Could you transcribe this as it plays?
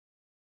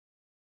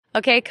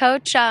Okay,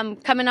 Coach,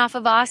 coming off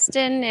of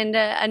Austin and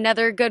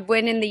another good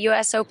win in the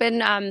U.S.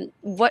 Open,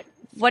 what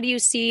do you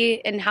see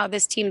in how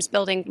this team's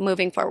building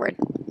moving forward?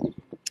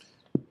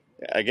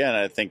 Again,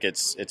 I think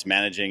it's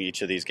managing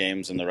each of these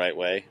games in the right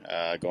way.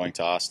 Going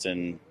to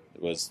Austin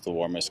was the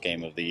warmest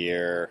game of the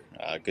year.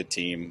 Good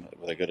team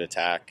with a good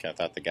attack. I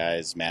thought the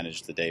guys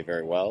managed the day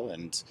very well,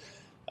 and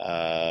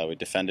we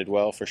defended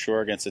well for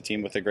sure against a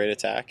team with a great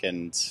attack,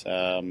 and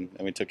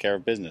we took care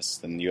of business.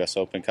 In the U.S.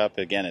 Open Cup,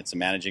 again, it's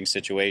managing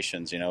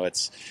situations.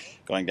 It's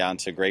going down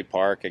to Great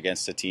Park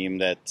against a team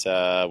that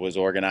was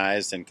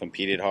organized and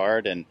competed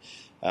hard, and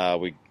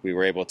we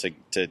were able to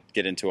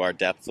get into our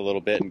depth a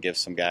little bit and give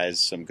some guys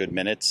some good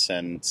minutes,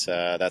 and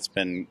that's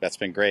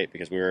been great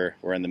because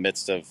we're in the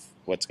midst of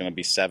what's going to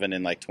be 7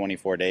 in like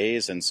 24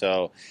 days, and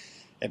so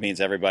it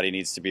means everybody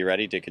needs to be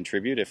ready to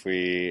contribute if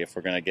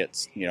we're going to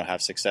get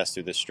have success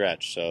through this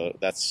stretch. So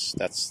that's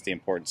the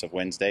importance of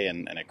Wednesday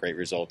and a great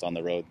result on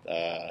the road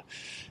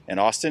in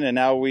Austin. And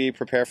now we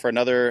prepare for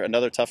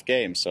another tough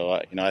game. So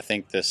I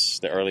think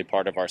the early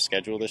part of our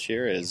schedule this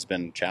year has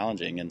been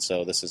challenging, and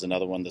so this is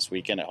another one this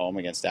weekend at home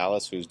against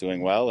Dallas, who's doing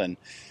well, and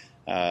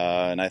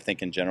I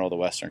think in general the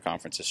Western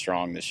Conference is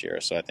strong this year.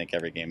 So I think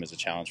every game is a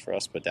challenge for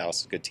us. But Dallas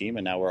is a good team,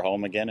 and now we're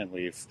home again, and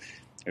we've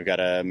got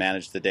to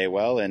manage the day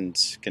well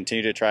and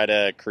continue to try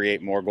to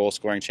create more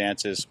goal-scoring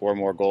chances, score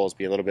more goals,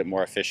 be a little bit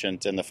more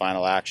efficient in the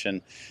final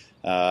action,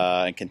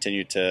 and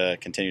continue to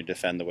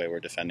defend the way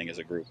we're defending as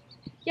a group.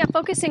 Yeah,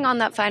 focusing on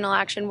that final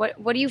action,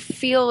 what do you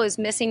feel is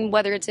missing,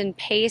 whether it's in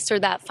pace or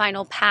that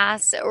final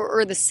pass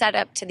or the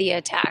setup to the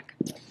attack?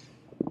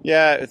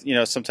 Yeah,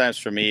 sometimes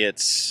for me it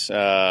is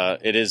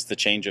the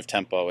change of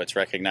tempo. It's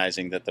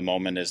recognizing that the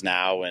moment is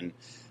now, and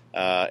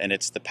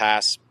it's the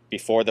pass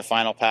before the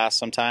final pass.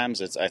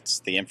 Sometimes it's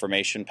the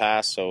information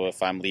pass. So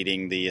if I'm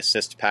leading the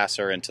assist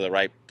passer into the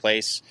right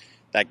place,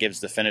 that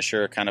gives the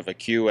finisher kind of a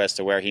cue as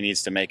to where he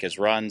needs to make his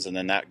runs, and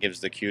then that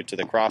gives the cue to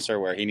the crosser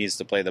where he needs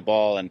to play the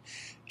ball. And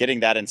getting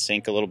that in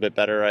sync a little bit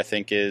better, I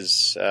think,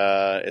 is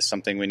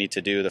something we need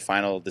to do. The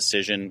final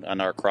decision on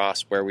our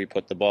cross, where we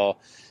put the ball.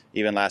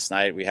 Even last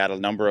night, we had a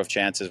number of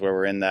chances where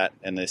we're in the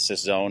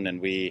assist zone, and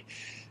we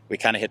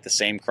kind of hit the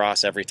same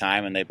cross every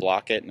time, and they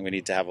block it. And we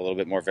need to have a little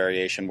bit more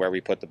variation where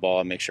we put the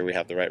ball and make sure we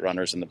have the right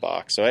runners in the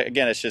box. So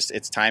again,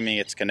 it's timing,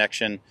 it's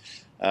connection.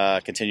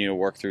 Continue to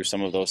work through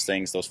some of those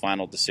things, those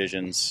final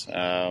decisions.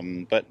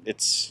 But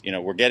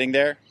we're getting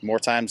there more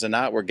times than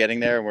not. We're getting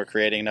there, and we're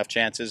creating enough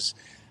chances.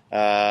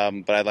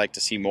 But I'd like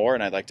to see more,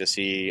 and I'd like to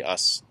see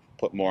us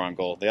put more on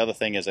goal. The other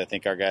thing is I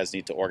think our guys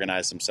need to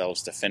organize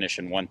themselves to finish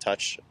in one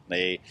touch.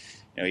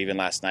 Even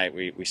last night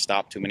we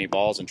stopped too many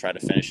balls and tried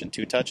to finish in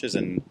 2 touches,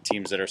 and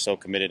teams that are so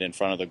committed in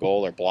front of the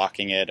goal are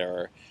blocking it,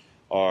 or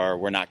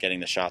we're not getting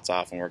the shots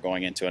off, and we're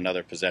going into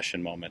another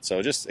possession moment.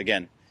 So just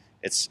again,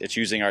 it's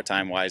using our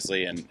time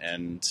wisely and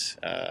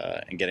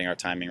getting our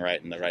timing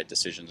right and the right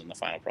decisions in the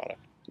final product.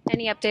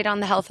 Any update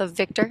on the health of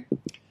Victor?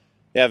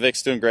 Yeah,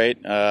 Vic's doing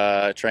great.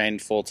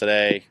 Trained full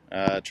today,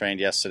 trained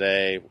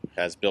yesterday,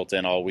 has built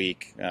in all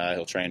week.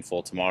 He'll train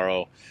full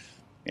tomorrow.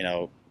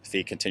 If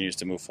he continues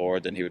to move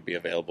forward, then he would be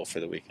available for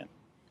the weekend.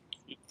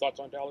 Your thoughts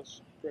on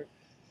Dallas, Greg?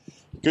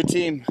 Good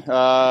team.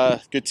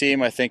 Good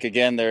team. I think,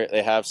 again,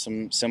 they have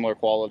some similar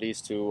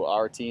qualities to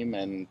our team,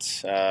 and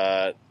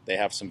they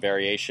have some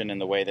variation in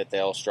the way that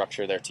they'll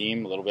structure their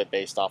team, a little bit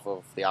based off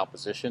of the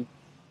opposition.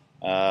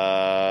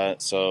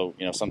 So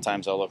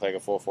sometimes they'll look like a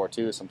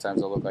 4-4-2,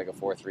 sometimes they'll look like a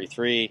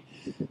 4-3-3.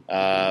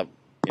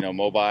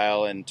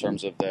 Mobile in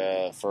terms of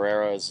the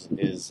Ferreira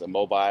is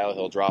mobile.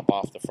 He'll drop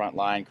off the front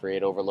line,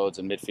 create overloads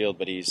in midfield,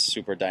 but he's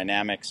super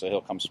dynamic, so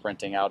he'll come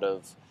sprinting out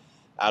of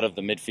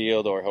the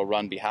midfield, or he'll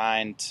run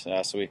behind.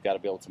 So we've got to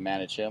be able to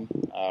manage him.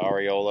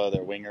 Areola,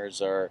 their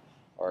wingers are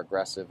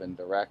aggressive and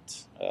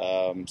direct.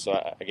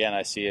 So again,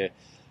 I see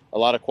a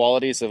lot of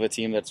qualities of a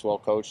team that's well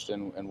coached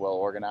and well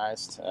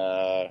organized,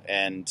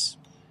 and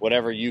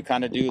whatever you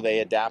kind of do, they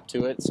adapt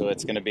to it. So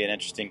it's going to be an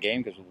interesting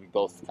game because we'll be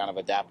both kind of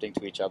adapting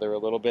to each other a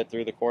little bit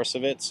through the course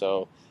of it.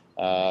 So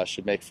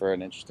should make for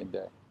an interesting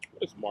day.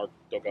 What has Mark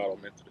Delgado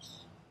meant to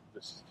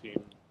this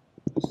team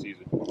this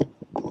season?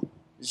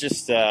 He's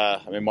just,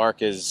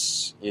 Mark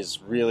is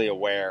really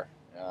aware.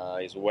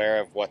 He's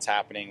aware of what's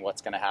happening,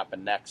 what's going to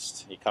happen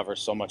next. He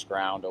covers so much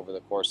ground over the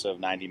course of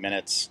 90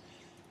 minutes.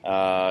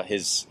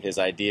 His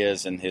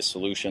ideas and his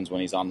solutions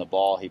when he's on the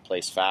ball, he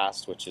plays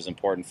fast, which is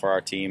important for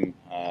our team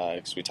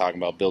because we're talking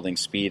about building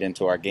speed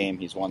into our game.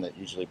 He's one that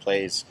usually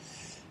plays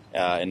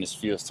in as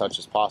few touches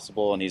as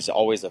possible, and he's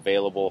always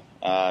available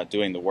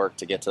doing the work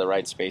to get to the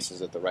right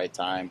spaces at the right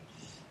time.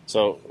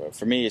 So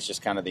for me, it's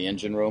just kind of the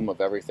engine room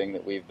of everything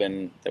that we've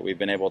been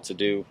able to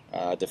do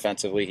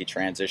defensively. He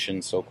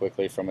transitions so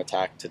quickly from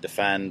attack to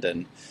defend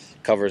and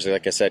covers,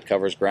 like I said,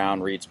 covers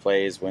ground, reads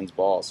plays, wins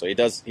balls. So he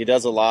does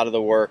a lot of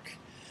the work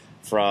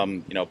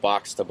from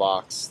box to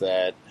box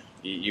that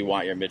you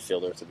want your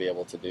midfielder to be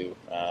able to do,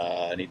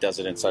 and he does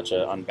it in such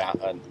an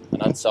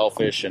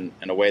unselfish and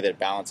in a way that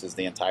balances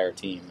the entire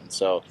team. And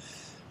so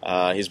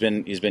he's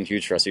been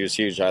huge for us. He was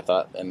huge, I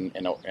thought,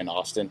 in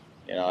Austin.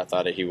 I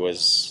thought that he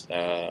was,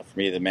 for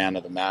me, the man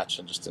of the match,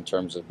 and just in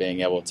terms of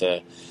being able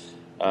to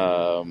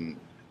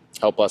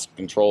help us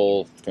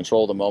control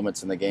the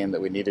moments in the game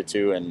that we needed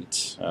to. And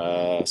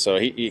so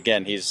I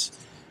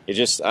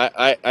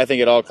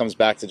think it all comes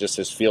back to just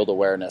his field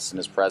awareness and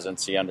his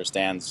presence. He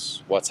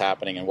understands what's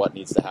happening and what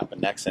needs to happen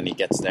next, and he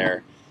gets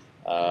there.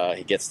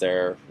 He gets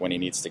there when he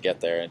needs to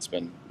get there. It's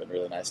been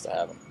really nice to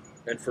have him.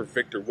 And for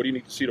Victor, what do you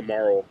need to see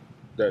tomorrow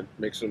that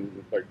makes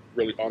him like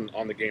really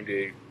on the game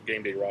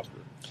day roster?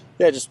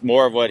 Yeah, just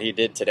more of what he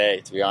did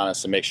today, to be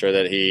honest, to make sure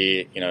that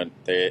he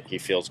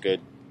feels good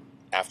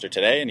after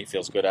today and he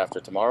feels good after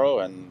tomorrow,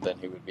 and then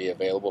he would be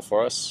available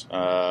for us.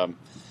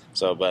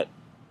 But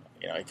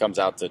he comes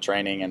out to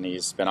training and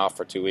he's been off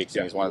for 2 weeks,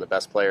 and he's one of the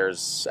best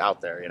players out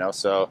there.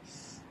 So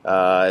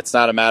it's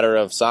not a matter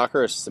of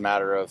soccer; it's just a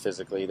matter of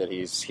physically that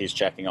he's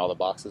checking all the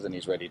boxes and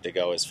he's ready to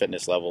go. His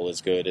fitness level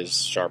is good,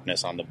 his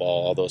sharpness on the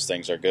ball, all those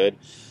things are good.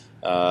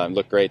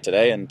 Looked great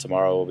today, and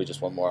tomorrow will be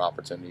just one more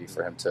opportunity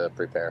for him to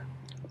prepare.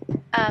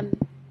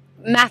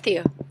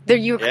 Matthew, the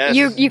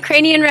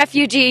Ukrainian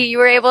refugee, you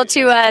were able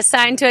to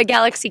sign to a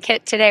Galaxy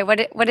kit today.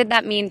 What did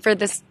that mean for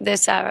this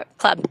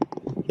club?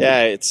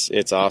 Yeah,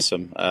 it's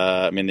awesome.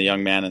 The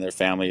young man and their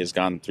family has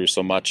gone through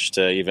so much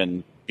to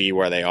even be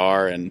where they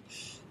are, and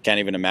can't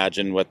even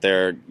imagine what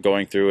they're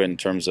going through in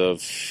terms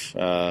of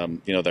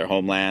their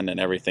homeland and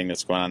everything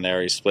that's going on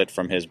there. He's split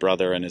from his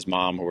brother and his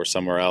mom, who were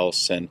somewhere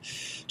else, and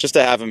just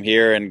to have him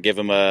here and give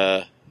him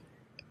a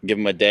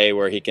day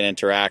where he can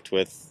interact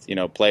with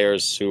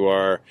players who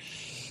are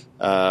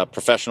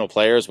professional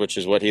players, which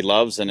is what he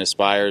loves and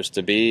aspires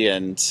to be,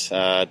 and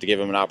to give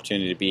him an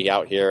opportunity to be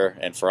out here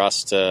and for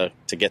us to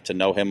get to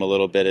know him a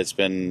little bit. It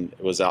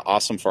was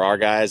awesome for our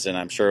guys, and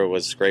I'm sure it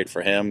was great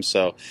for him.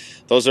 So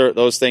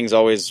those things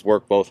always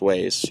work both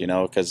ways,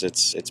 because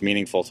it's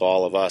meaningful to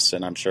all of us,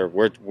 and I'm sure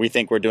we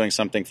think we're doing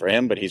something for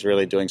him, but he's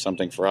really doing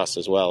something for us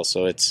as well.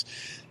 So it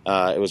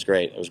was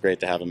great. It was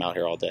great to have him out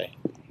here all day.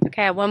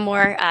 Okay, one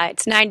more.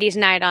 It's 90s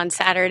night on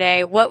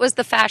Saturday. What was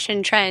the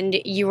fashion trend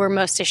you were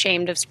most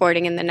ashamed of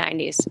sporting in the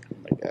 90s? Oh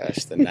my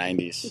gosh, the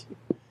 90s.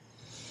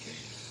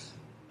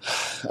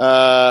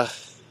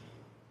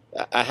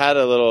 I had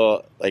a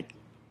little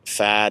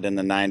fad in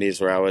the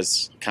 90s where I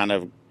was kind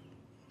of,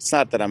 it's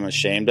not that I'm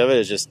ashamed of it,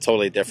 it's just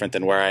totally different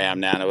than where I am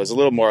now. And it was a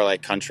little more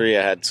like country.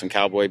 I had some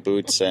cowboy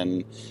boots,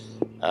 and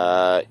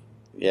it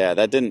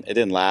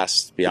didn't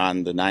last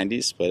beyond the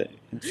 90s, but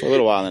for a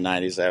little while in the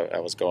 90s, I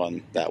was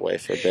going that way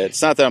for a bit.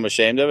 It's not that I'm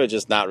ashamed of it,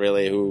 just not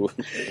really who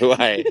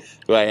I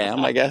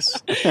am, I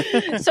guess.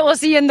 So we'll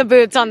see you in the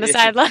boots on the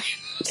sideline.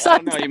 I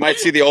don't know. You might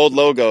see the old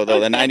logo, though,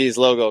 the 90s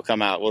logo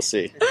come out. We'll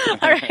see.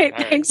 All right.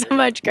 Thanks so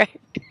much, Greg.